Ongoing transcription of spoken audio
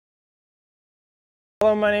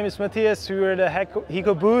Hello, my name is Matthias. We're at the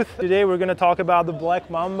Hiko booth. Today we're going to talk about the Black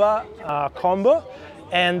Mamba combo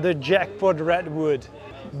and the Jackpot Redwood.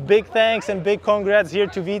 Big thanks and big congrats here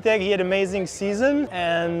to Vitek. He had an amazing season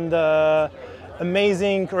and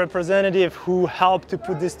amazing representative who helped to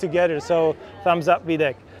put this together. So thumbs up,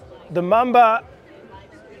 Vitek. The Mamba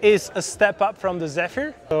is a step up from the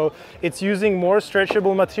Zephyr. So it's using more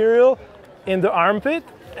stretchable material in the armpit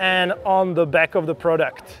and on the back of the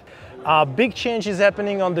product. Big change is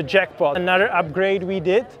happening on the Jackpot. Another upgrade we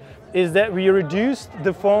did is that we reduced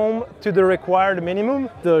the foam to the required minimum.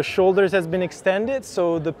 The shoulders has been extended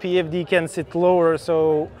so the PFD can sit lower,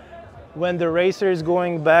 so when the racer is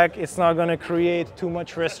going back, it's not going to create too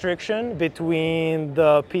much restriction between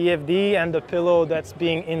the PFD and the pillow that's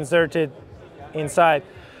being inserted inside.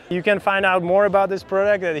 You can find out more about this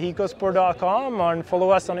product at hikosport.com and follow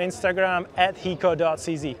us on Instagram at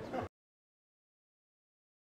hiko.cz.